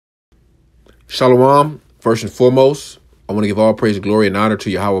Shalom. First and foremost, I want to give all praise, glory, and honor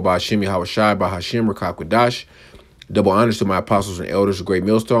to Yahweh Ba'Hashem, Yahweh Shai, Ba'Hashem, Rakak Quadash. Double honors to my apostles and elders of Great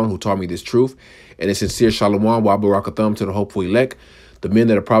Millstone who taught me this truth. And a sincere Shalom, Wabarakatham to the hopeful elect, the men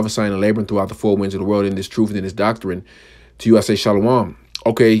that are prophesying and laboring throughout the four winds of the world in this truth and in this doctrine. To you, I say Shalom.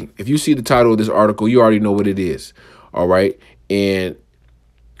 Okay, if you see the title of this article, you already know what it is. All right. And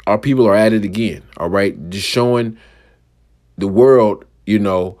our people are at it again. All right. Just showing the world,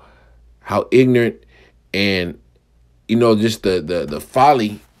 how ignorant and, just the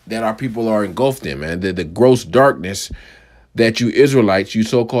folly that our people are engulfed in, man. The gross darkness that you Israelites, you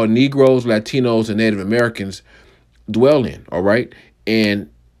so-called Negroes, Latinos, and Native Americans dwell in, all right? And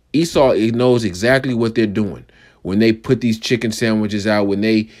Esau knows exactly what they're doing when they put these chicken sandwiches out, when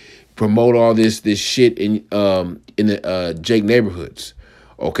they promote all this shit in the Jake neighborhoods,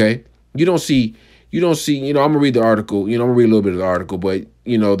 okay? You don't see, I'm gonna read the article, I'm gonna read a little bit of the article, but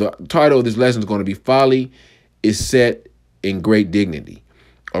the title of this lesson is going to be Folly is Set in Great Dignity,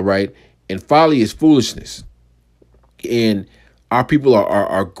 all right? And folly is foolishness. And our people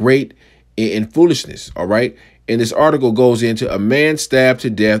are great in foolishness, all right? And this article goes into a man stabbed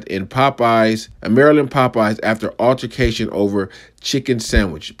to death in Maryland Popeyes after altercation over chicken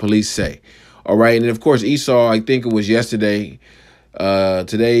sandwich, police say. All right, and of course, Esau, I think it was yesterday.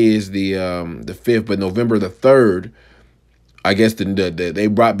 Today is the 5th, but November the 3rd, I guess they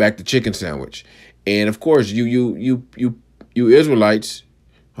brought back the chicken sandwich. And of course, you Israelites,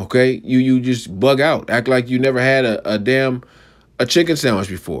 okay, you just bug out, act like you never had a chicken sandwich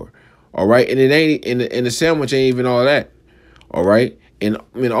before, all right? And it ain't, and the sandwich ain't even all that, all right? And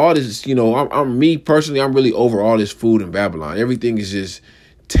I mean, all this, I'm me personally, I'm really over all this food in Babylon. Everything is just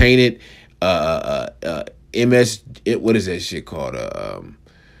tainted. What is that shit called?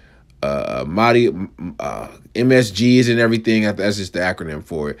 MSGs and everything. That's just the acronym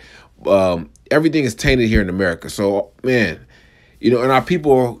for it. Everything is tainted here in America. So, man, and our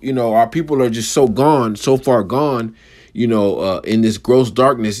people are just so gone, so far gone, in this gross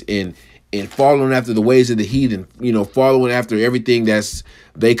darkness and following after the ways of the heathen, following after everything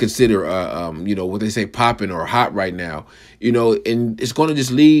they consider, what they say popping or hot right now, and it's going to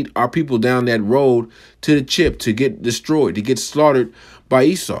just lead our people down that road to the chip, to get destroyed, to get slaughtered by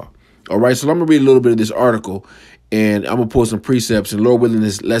Esau. All right, so I'm going to read a little bit of this article, and I'm going to pull some precepts, and Lord willing,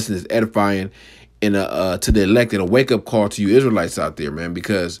 this lesson is edifying and to the elect and a wake-up call to you Israelites out there, man,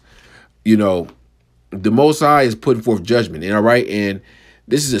 because, the Most High is putting forth judgment, all right? And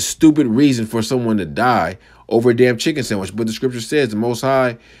this is a stupid reason for someone to die over a damn chicken sandwich, but the scripture says the Most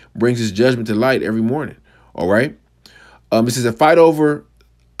High brings his judgment to light every morning, all right? It says a fight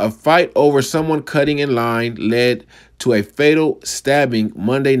over someone cutting in line led to a fatal stabbing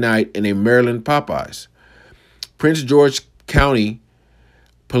Monday night in a Maryland Popeyes. Prince George County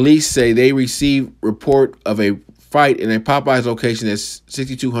police say they received report of a fight in a Popeyes location at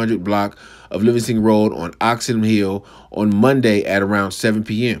 6200 block of Livingston Road on Oxon Hill on Monday at around 7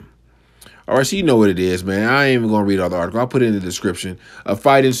 p.m. All right, so you know what it is, man. I ain't even going to read all the article. I'll put it in the description. A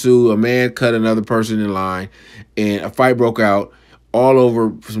fight ensued. A man cut another person in line, and a fight broke out all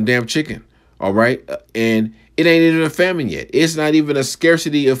over some damn chicken, all right? And it ain't even a famine yet. It's not even a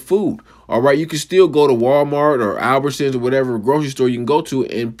scarcity of food, all right? You can still go to Walmart or Albertsons or whatever grocery store you can go to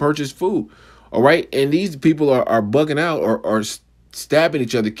and purchase food, all right? And these people are bugging out or stabbing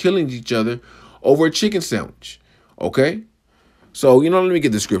each other, killing each other over a chicken sandwich, okay? So, let me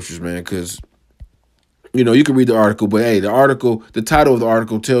get the scriptures, man, because, you can read the article, but, hey, the title of the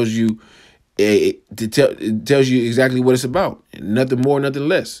article tells you, it tells you exactly what it's about. Nothing more, nothing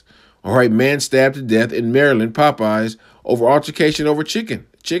less. All right, man stabbed to death in Maryland Popeyes over altercation over chicken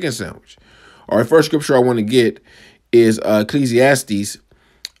sandwich. All right, first scripture I want to get is Ecclesiastes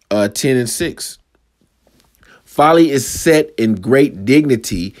 10:6. Folly is set in great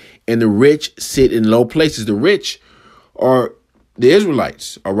dignity, and the rich sit in low places. The rich are the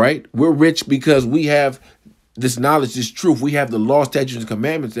Israelites, all right? We're rich because we have this knowledge, this truth. We have the law, statutes, and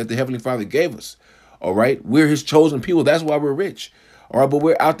commandments that the Heavenly Father gave us, all right? We're his chosen people. That's why we're rich, all right? But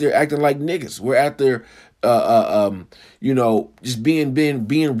we're out there acting like niggas. We're out there, just being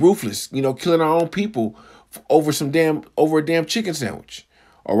ruthless, killing our own people over a damn chicken sandwich,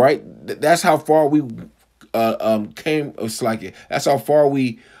 all right? That's how far we came. It's like it. That's how far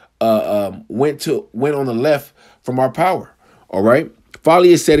we went on the left from our power, all right?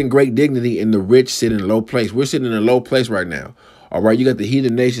 Folly is set in great dignity, and the rich sit in a low place. We're sitting in a low place right now. All right. You got the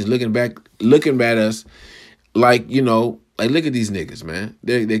heathen nations looking at us like, look at these niggas, man.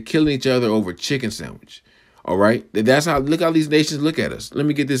 They're killing each other over chicken sandwich. All right. Look how these nations look at us. Let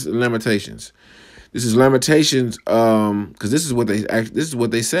me get this in Lamentations. This is Lamentations, because this is what they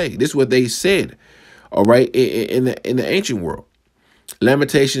say. This is what they said. All right, in the ancient world.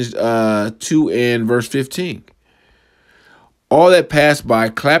 Lamentations 2 and verse 15. All that pass by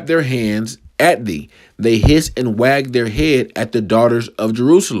clap their hands at thee. They hiss and wag their head at the daughters of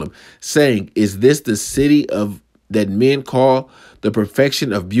Jerusalem, saying, Is this the city of that men call the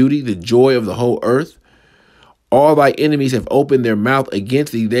perfection of beauty, the joy of the whole earth? All thy enemies have opened their mouth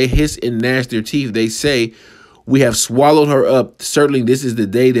against thee. They hiss and gnash their teeth. They say, We have swallowed her up. Certainly this is the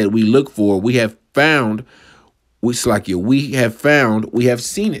day that we look for. We have found, we have found, we have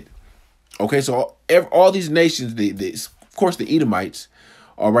seen it. Okay, so all these nations, of course, the Edomites,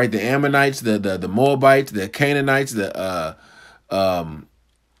 all right, the Ammonites, the Moabites, the Canaanites, the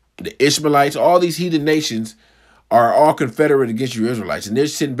Ishmaelites, all these heathen nations are all confederate against you Israelites, and they're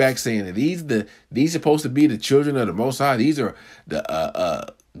sitting back saying that these supposed to be the children of the Most High. These are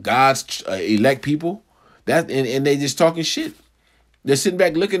the God's elect people. And they just talking shit. They're sitting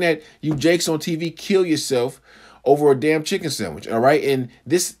back looking at you Jakes on TV kill yourself over a damn chicken sandwich. All right, and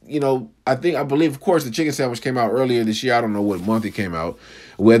this, I believe, of course, the chicken sandwich came out earlier this year. I don't know what month it came out,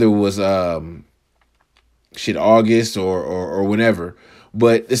 whether it was August or whenever.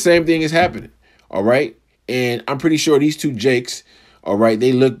 But the same thing is happening. All right. And I'm pretty sure these two Jakes, all right,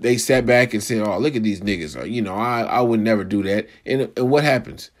 they sat back and said, oh, look at these niggas. I would never do that. And what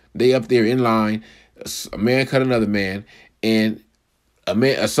happens? They up there in line, a man cut another man, and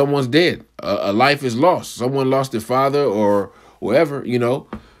someone's dead. A life is lost. Someone lost their father or whoever,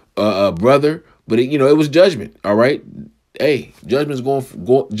 a brother. But it was judgment. All right. Hey, judgment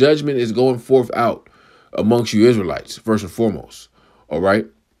is going forth out amongst you Israelites, first and foremost. All right.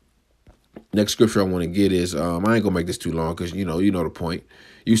 Next scripture I want to get is, I ain't going to make this too long because, you know the point.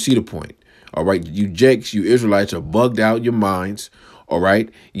 You see the point. All right. You Jakes, you Israelites are bugged out in your minds. All right.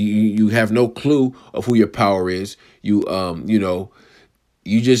 You have no clue of who your power is. You don't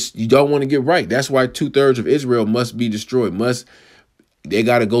want to get right. That's why 2/3 of Israel must be destroyed. They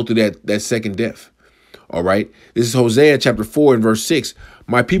got to go through that second death. All right. This is Hosea chapter 4 and verse 6.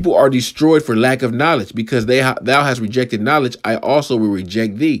 My people are destroyed for lack of knowledge, because thou hast rejected knowledge. I also will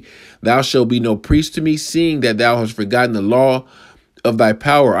reject thee. Thou shalt be no priest to me, seeing that thou hast forgotten the law of thy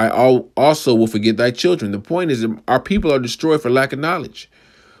power. I also will forget thy children. The point is, our people are destroyed for lack of knowledge.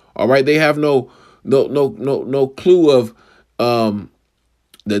 All right. They have no clue of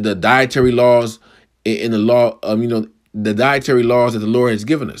the dietary laws in the law. The dietary laws that the Lord has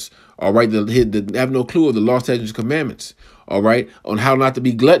given us. All right. They have no clue of the law, statutes, and commandments. All right. On how not to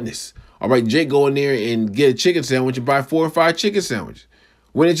be gluttonous. All right. Jake go in there and get a chicken sandwich and buy 4 or 5 chicken sandwiches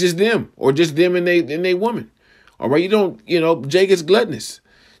when it's just them, or just them and they woman. All right. Jake is gluttonous.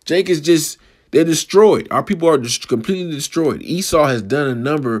 Jake is they're destroyed. Our people are just completely destroyed. Esau has done a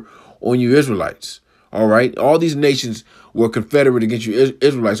number on you Israelites. All right. All these nations were confederate against you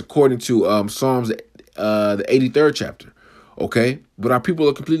Israelites, according to Psalms, the 83rd chapter. Okay. But our people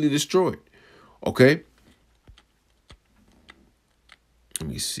are completely destroyed. Okay. Let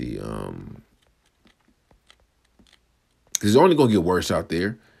me see. It's only going to get worse out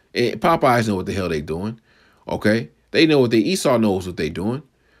there. And Popeyes know what the hell they doing. Okay. They know Esau knows what they doing.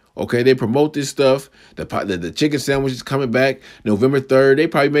 Okay. They promote this stuff. The chicken sandwich is coming back November 3rd. They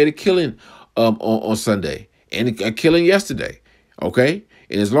probably made a killing on Sunday, and a killing yesterday. Okay.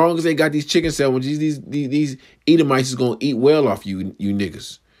 And as long as they got these chicken sandwiches, these Edomites is going to eat well off you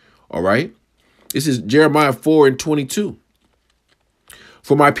niggas. All right. This is Jeremiah 4 and 22.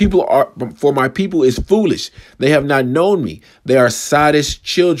 For my people is foolish. They have not known me. They are sottish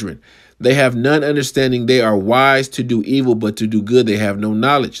children. They have none understanding. They are wise to do evil, but to do good they have no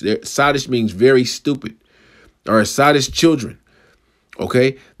knowledge. Sottish means very stupid. Or sottish children.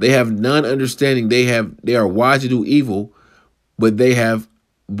 Okay? They have none understanding. They are wise to do evil, but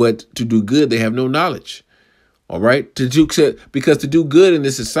to do good they have no knowledge. All right? Because to do good in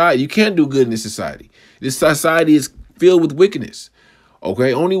this society, you can't do good in this society. This society is filled with wickedness.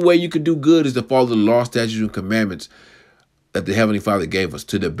 Okay, only way you could do good is to follow the law, statutes, and commandments that the Heavenly Father gave us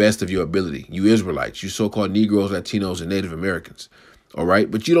to the best of your ability. You Israelites, you so-called Negroes, Latinos, and Native Americans. All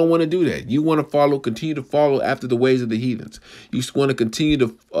right, but you don't want to do that. You want to continue to follow after the ways of the heathens. You want to continue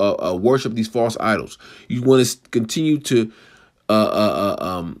to worship these false idols. You want to continue to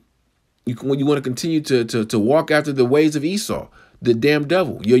you want to continue to walk after the ways of Esau, the damn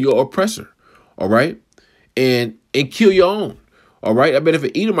devil. You're your oppressor. All right, and kill your own. All right. I bet if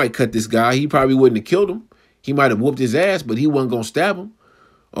an Edomite cut this guy, he probably wouldn't have killed him. He might have whooped his ass, but he wasn't going to stab him.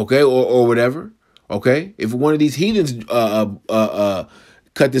 Okay. Or whatever. Okay. If one of these heathens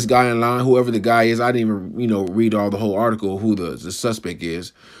cut this guy in line, whoever the guy is, I didn't even, read the whole article, who the suspect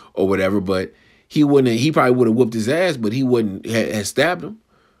is or whatever. But he wouldn't. He probably would have whooped his ass, but he wouldn't had stabbed him.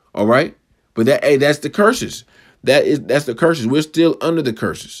 All right, but that's the curses. That's the curses. We're still under the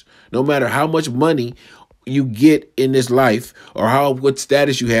curses. No matter how much money you get in this life or what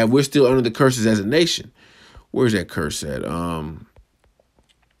status you have, we're still under the curses as a nation. Where's that curse at?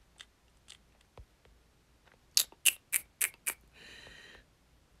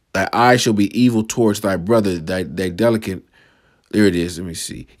 Thy eye shall be evil towards thy brother, thy delicate. There it is. Let me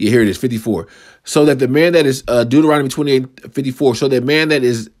see. Yeah, here it is, 54. So that the man that is, Deuteronomy 28:54. So that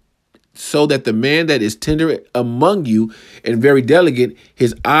the man that is tender among you and very delicate,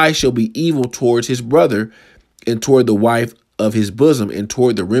 his eye shall be evil towards his brother, and toward the wife of his bosom, and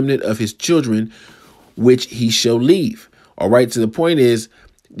toward the remnant of his children, which he shall leave. All right. So the point is,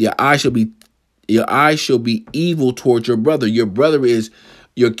 your eye shall be evil towards your brother. Your brother is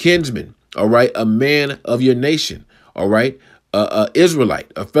your kinsman. All right. A man of your nation. All right. Israelite,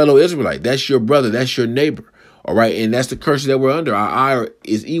 a fellow Israelite. That's your brother. That's your neighbor. All right. And that's the curse that we're under. Our eye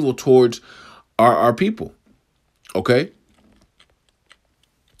is evil towards our people. Okay.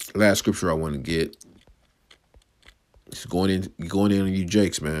 Last scripture I want to get. It's going in on you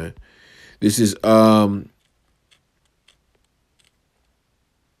Jakes, man. This is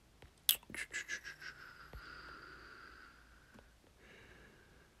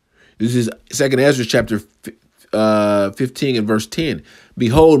Second Ezra chapter 15 and verse 10.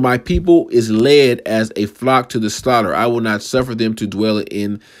 Behold, my people is led as a flock to the slaughter. I will not suffer them to dwell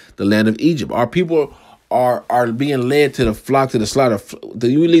in the land of Egypt. Our people are being led to the flock to the slaughter.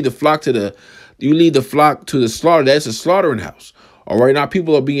 You lead the flock to the slaughter. That's a slaughtering house. All right. Now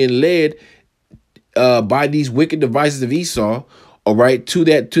people are being led by these wicked devices of Esau. All right, to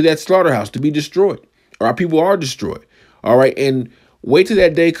that slaughterhouse to be destroyed. Or our people are destroyed. All right, and wait till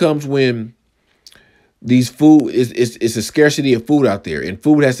that day comes when these food it's a scarcity of food out there, and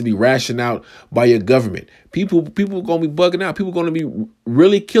food has to be rationed out by your government. People are gonna be bugging out. People are gonna be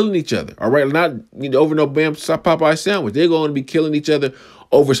really killing each other. All right, not over no damn Popeye sandwich. They're going to be killing each other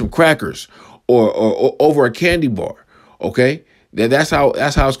over some crackers or over a candy bar. Okay, that's how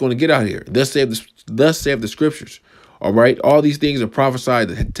it's going to get out here. Thus save the scriptures. All right, all these things are prophesied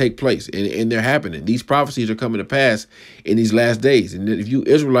to take place, and they're happening. These prophecies are coming to pass in these last days. And if you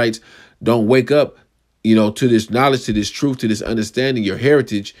Israelites don't wake up, to this knowledge, to this truth, to this understanding, your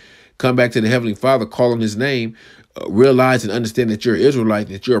heritage, come back to the Heavenly Father, call on His name, realize and understand that you're an Israelite,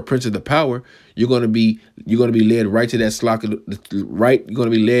 that you're a prince of the power. You're going to be led right to that flock. Right, you're going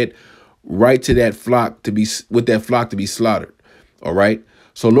to be led right to that flock to be slaughtered. All right.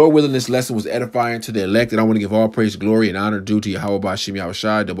 So, Lord willing, this lesson was edifying to the elect, and I want to give all praise, glory, and honor due to Yahweh Bashim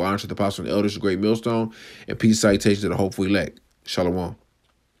Yahushai, double honor to the apostle and elders, the great millstone, and peace and salutation to the hopeful elect. Shalom.